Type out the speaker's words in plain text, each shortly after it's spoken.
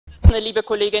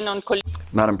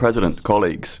Madam President,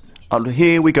 colleagues, and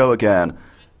here we go again.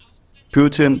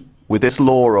 Putin, with this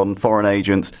law on foreign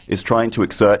agents, is trying to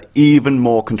exert even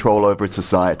more control over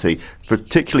society,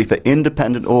 particularly for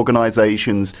independent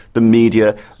organizations, the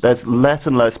media. There's less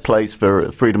and less place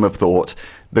for freedom of thought.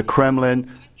 The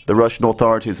Kremlin, the Russian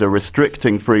authorities are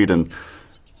restricting freedom.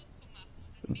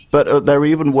 But they're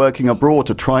even working abroad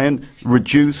to try and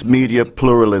reduce media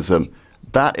pluralism.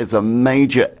 That is a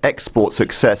major export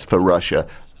success for Russia.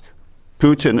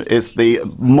 Putin is the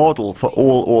model for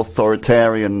all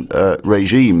authoritarian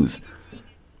regimes.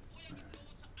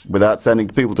 Without sending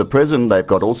people to prison, they've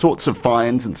got all sorts of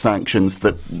fines and sanctions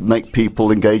that make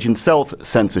people engage in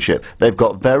self-censorship. They've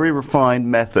got very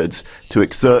refined methods to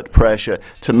exert pressure,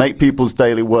 to make people's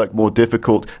daily work more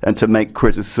difficult, and to make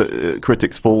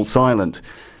critics fall silent.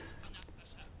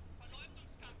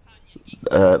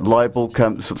 Libel,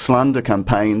 slander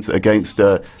campaigns against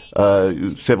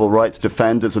civil rights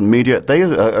defenders and media, they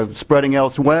are spreading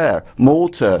elsewhere.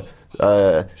 Malta,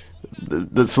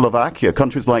 the Slovakia,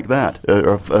 countries like that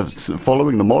are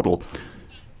following the model.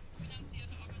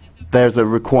 There's a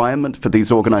requirement for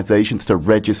these organizations to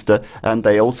register, and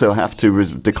they also have to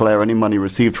declare any money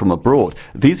received from abroad.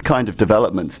 These kind of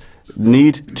developments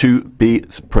need to be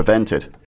prevented.